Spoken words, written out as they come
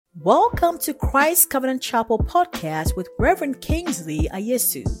Welcome to Christ Covenant Chapel podcast with Reverend Kingsley,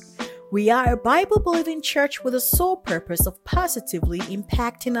 Ayesu. We are a Bible-believing church with the sole purpose of positively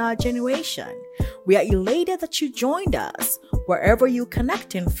impacting our generation. We are elated that you joined us. Wherever you're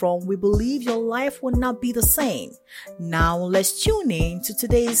connecting from, we believe your life will not be the same. Now let's tune in to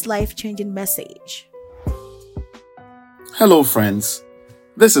today's life-changing message. Hello friends,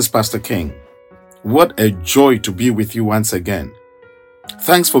 this is Pastor King. What a joy to be with you once again.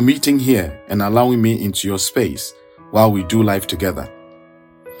 Thanks for meeting here and allowing me into your space while we do life together.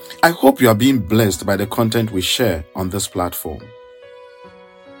 I hope you are being blessed by the content we share on this platform.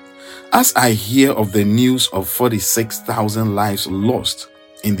 As I hear of the news of 46,000 lives lost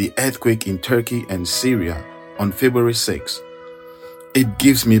in the earthquake in Turkey and Syria on February 6, it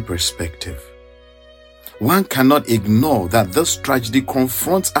gives me perspective. One cannot ignore that this tragedy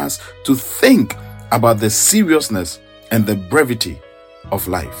confronts us to think about the seriousness and the brevity of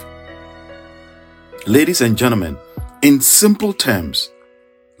life. Ladies and gentlemen, in simple terms,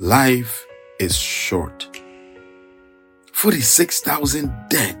 life is short. 46,000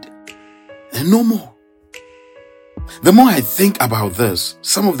 dead and no more. The more I think about this,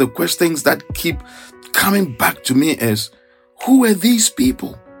 some of the questions that keep coming back to me is, who were these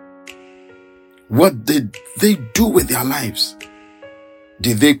people? What did they do with their lives?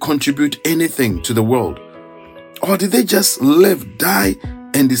 Did they contribute anything to the world? Or did they just live, die,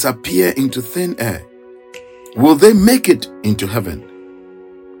 and disappear into thin air? Will they make it into heaven?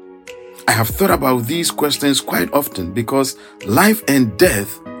 I have thought about these questions quite often because life and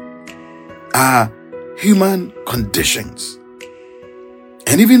death are human conditions.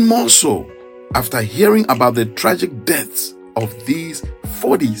 And even more so after hearing about the tragic deaths of these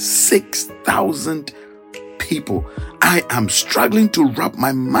 46,000 people. I am struggling to wrap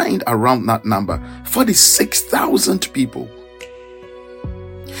my mind around that number. 46,000 people.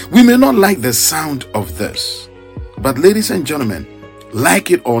 We may not like the sound of this, but ladies and gentlemen,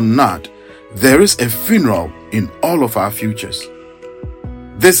 like it or not, there is a funeral in all of our futures.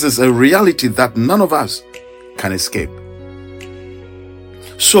 This is a reality that none of us can escape.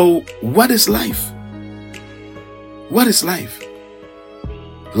 So, what is life? What is life?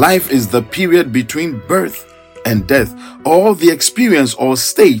 Life is the period between birth and death, or the experience or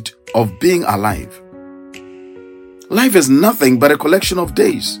state of being alive. Life is nothing but a collection of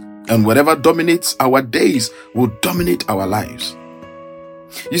days, and whatever dominates our days will dominate our lives.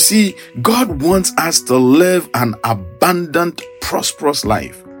 You see, God wants us to live an abundant, prosperous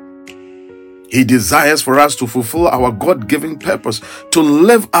life. He desires for us to fulfill our God-given purpose, to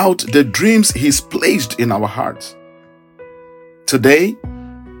live out the dreams He's placed in our hearts. Today,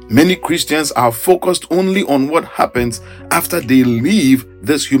 many Christians are focused only on what happens after they leave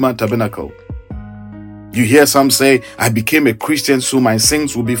this human tabernacle. You hear some say, I became a Christian so my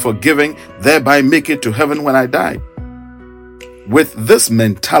sins will be forgiven, thereby make it to heaven when I die. With this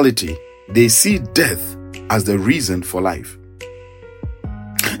mentality, they see death as the reason for life.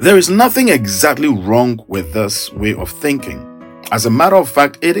 There is nothing exactly wrong with this way of thinking. As a matter of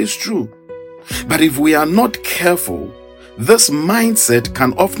fact, it is true. But if we are not careful, this mindset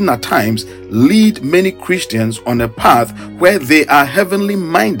can often at times lead many Christians on a path where they are heavenly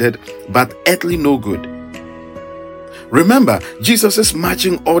minded but earthly no good. Remember, Jesus'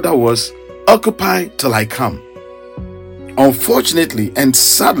 marching order was, occupy till I come. Unfortunately and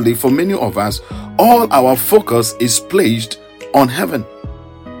sadly for many of us, all our focus is placed on heaven.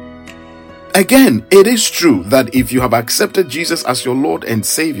 Again, it is true that if you have accepted Jesus as your Lord and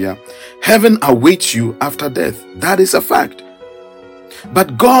Savior, heaven awaits you after death. That is a fact.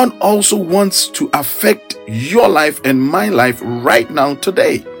 But God also wants to affect your life and my life right now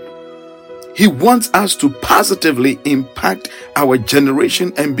today. He wants us to positively impact our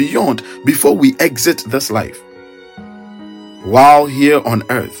generation and beyond before we exit this life. While here on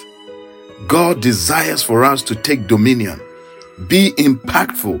earth, God desires for us to take dominion, be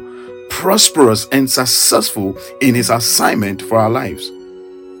impactful, prosperous and successful in His assignment for our lives.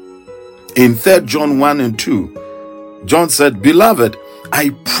 In 3 John 1 and 2, John said, Beloved, I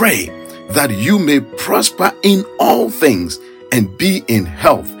pray that you may prosper in all things and be in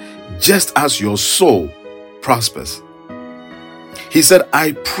health, just as your soul prospers. He said,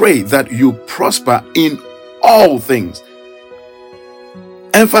 I pray that you prosper in all things.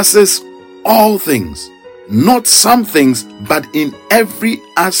 Emphasis, all things. Not some things, but in every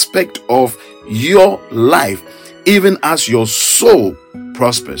aspect of your life, even as your soul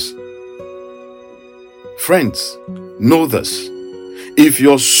prospers. Friends, know this. If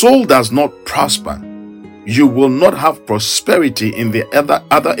your soul does not prosper, you will not have prosperity in the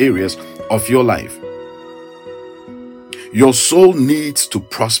other areas of your life. your soul needs to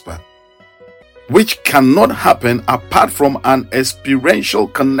prosper, which cannot happen apart from an experiential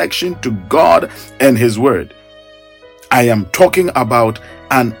connection to God and His Word. I am talking about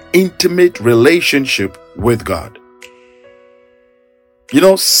an intimate relationship with God.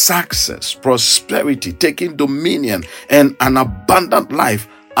 Success, prosperity, taking dominion, and an abundant life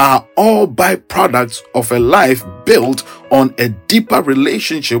are all byproducts of a life built on a deeper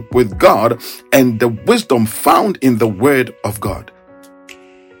relationship with God and the wisdom found in the Word of God.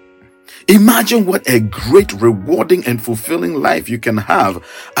 Imagine what a great, rewarding, and fulfilling life you can have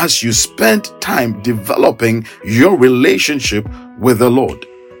as you spend time developing your relationship with the Lord,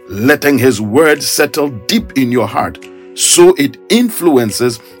 letting His Word settle deep in your heart so it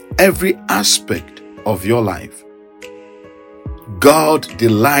influences every aspect of your life. God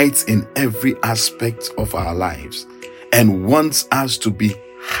delights in every aspect of our lives and wants us to be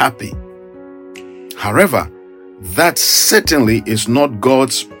happy. However, that certainly is not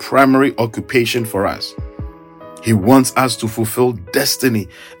God's primary occupation for us. He wants us to fulfill destiny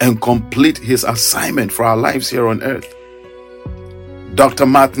and complete His assignment for our lives here on earth. Dr.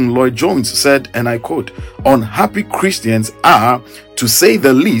 Martin Lloyd-Jones said, and I quote, "Unhappy Christians are, to say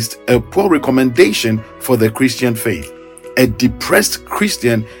the least, a poor recommendation for the Christian faith. A depressed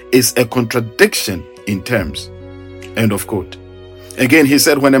Christian is a contradiction in terms." End of quote. Again, he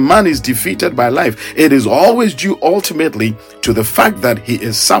said, when a man is defeated by life, it is always due ultimately to the fact that he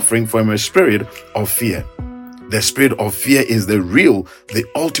is suffering from a spirit of fear. The spirit of fear is the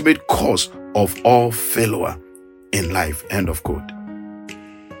ultimate cause of all failure in life. End of quote.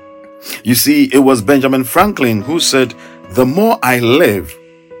 You see, it was Benjamin Franklin who said, "The more I live,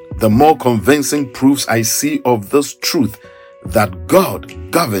 the more convincing proofs I see of this truth that God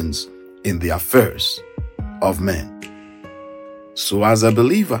governs in the affairs of men." So as a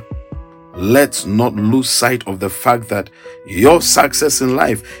believer, let's not lose sight of the fact that your success in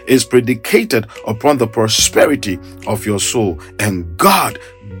life is predicated upon the prosperity of your soul, and God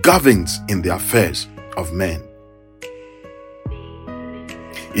governs in the affairs of men.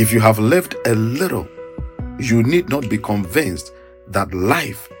 If you have lived a little, you need not be convinced that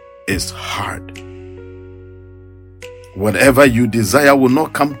life is hard. Whatever you desire will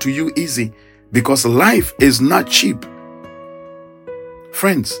not come to you easy, because life is not cheap.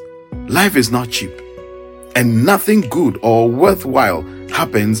 Friends, life is not cheap, and nothing good or worthwhile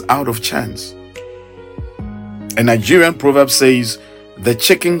happens out of chance. A Nigerian proverb says, "The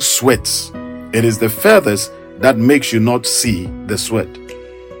chicken sweats. It is the feathers that makes you not see the sweat."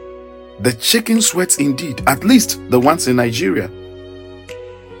 The chicken sweats indeed, at least the ones in Nigeria.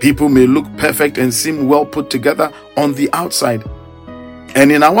 People may look perfect and seem well put together on the outside,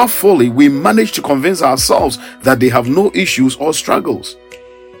 and in our folly, we manage to convince ourselves that they have no issues or struggles.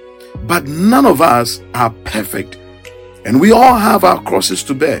 But none of us are perfect, and we all have our crosses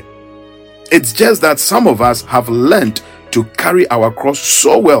to bear. It's just that some of us have learned to carry our cross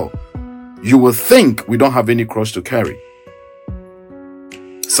so well, you will think we don't have any cross to carry.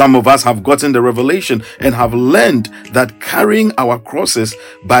 Some of us have gotten the revelation and have learned that carrying our crosses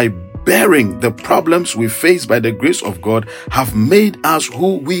by bearing the problems we face by the grace of God have made us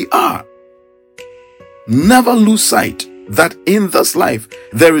who we are. Never lose sight that in this life,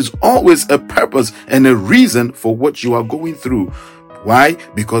 there is always a purpose and a reason for what you are going through. Why?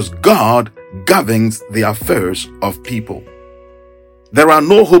 Because God governs the affairs of people. There are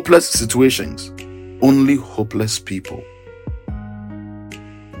no hopeless situations, only hopeless people.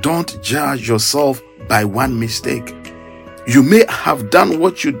 Don't judge yourself by one mistake. You may have done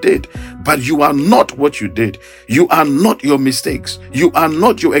what you did, but you are not what you did. You are not your mistakes. You are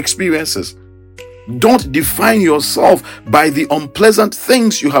not your experiences. Don't define yourself by the unpleasant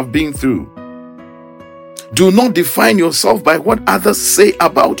things you have been through. Do not define yourself by what others say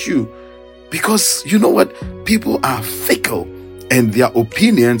about you, because you know what? People are fickle and their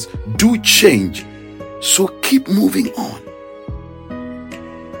opinions do change. So keep moving on.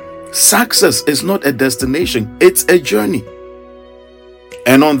 Success is not a destination, it's a journey.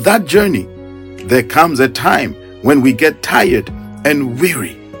 And on that journey, there comes a time when we get tired and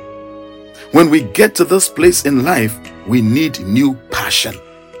weary. When we get to this place in life, we need new passion.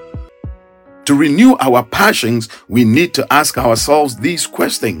 To renew our passions, we need to ask ourselves these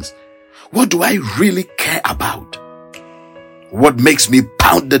questions. What do I really care about? What makes me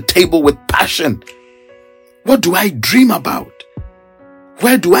pound the table with passion? What do I dream about?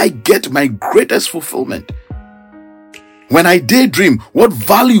 Where do I get my greatest fulfillment? When I daydream, what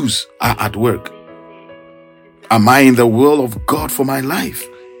values are at work? Am I in the will of God for my life?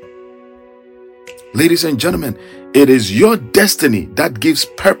 Ladies and gentlemen, it is your destiny that gives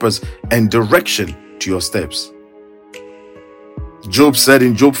purpose and direction to your steps. Job said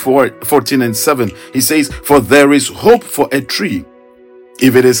in Job 14:7, he says, "For there is hope for a tree,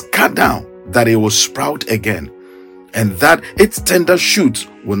 if it is cut down, that it will sprout again, and that its tender shoots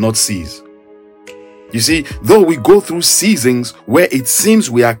will not cease." You see, though we go through seasons where it seems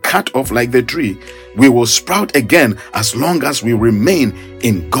we are cut off like the tree, we will sprout again as long as we remain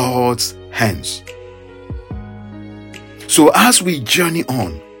in God's hands. So as we journey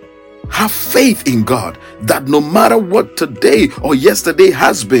on, have faith in God that no matter what today or yesterday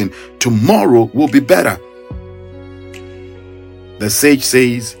has been, tomorrow will be better. The sage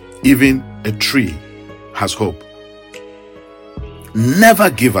says, even a tree has hope. Never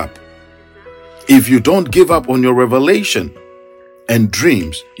give up. If you don't give up on your revelation and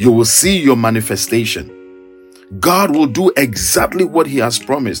dreams, you will see your manifestation. God will do exactly what He has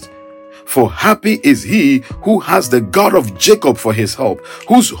promised. For happy is he who has the God of Jacob for his help,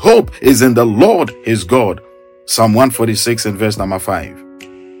 whose hope is in the Lord his God. Psalm 146 and verse number 5.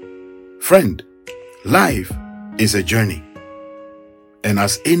 Friend, life is a journey. And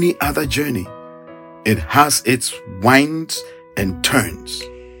as any other journey, it has its winds and turns,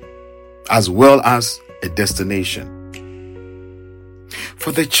 as well as a destination.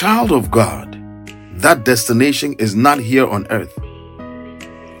 For the child of God, that destination is not here on earth.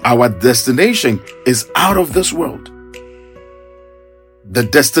 Our destination is out of this world. The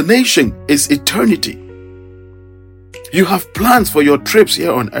destination is eternity. You have plans for your trips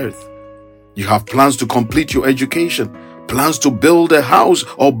here on earth. You have plans to complete your education, plans to build a house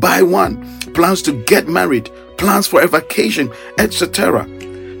or buy one, plans to get married, plans for a vacation, etc.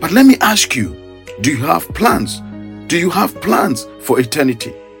 But let me ask you, do you have plans? Do you have plans for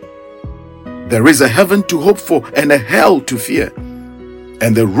eternity? There is a heaven to hope for and a hell to fear.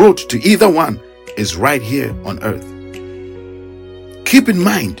 And the road to either one is right here on earth. Keep in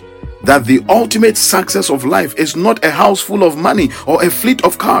mind that the ultimate success of life is not a house full of money or a fleet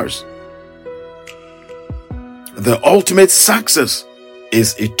of cars. The ultimate success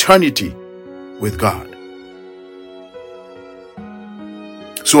is eternity with God.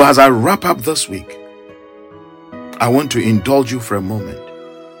 So as I wrap up this week, I want to indulge you for a moment.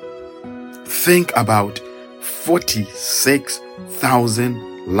 Think about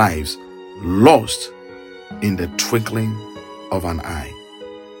 46,000 lives lost in the twinkling of an eye.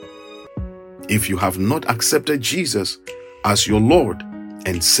 If you have not accepted Jesus as your Lord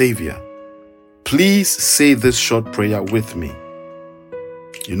and Savior, please say this short prayer with me.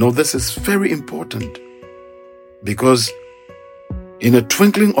 You know, this is very important because in a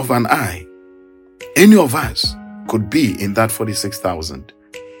twinkling of an eye, any of us could be in that 46,000.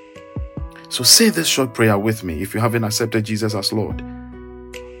 So say this short prayer with me if you haven't accepted Jesus as Lord.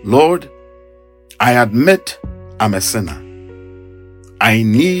 Lord, I admit I'm a sinner. I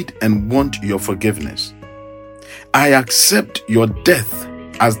need and want your forgiveness. I accept your death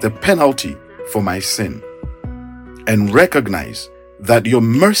as the penalty for my sin and recognize that your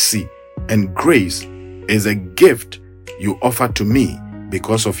mercy and grace is a gift you offer to me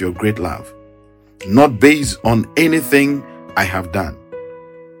because of your great love, not based on anything I have done.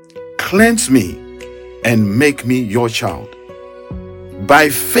 Cleanse me and make me your child. By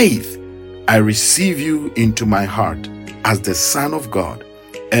faith, I receive you into my heart as the Son of God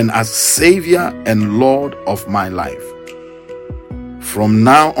and as Savior and Lord of my life. From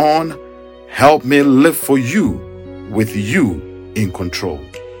now on, help me live for you with you in control.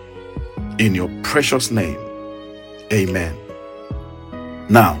 In your precious name, amen.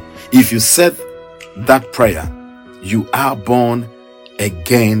 Now, if you said that prayer, you are born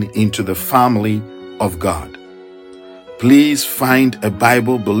again into the family of God. Please find a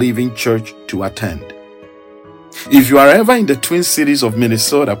Bible-believing church to attend. If you are ever in the Twin Cities of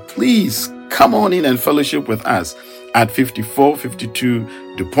Minnesota, please come on in and fellowship with us at 5452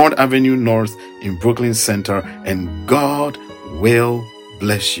 DuPont Avenue North in Brooklyn Center, and God will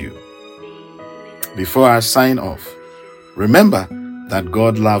bless you. Before I sign off, remember that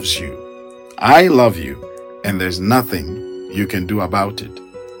God loves you. I love you, and there's nothing you can do about it.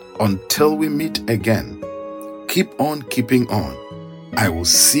 Until we meet again, keep on keeping on. I will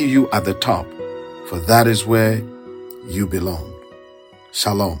see you at the top, for that is where you belong.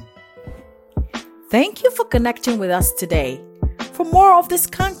 Shalom. Thank you for connecting with us today. For more of this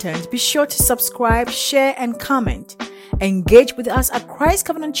content, be sure to subscribe, share, and comment. Engage with us at Christ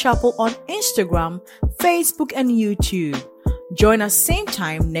Covenant Chapel on Instagram, Facebook, and YouTube. Join us same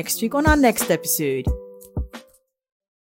time next week on our next episode.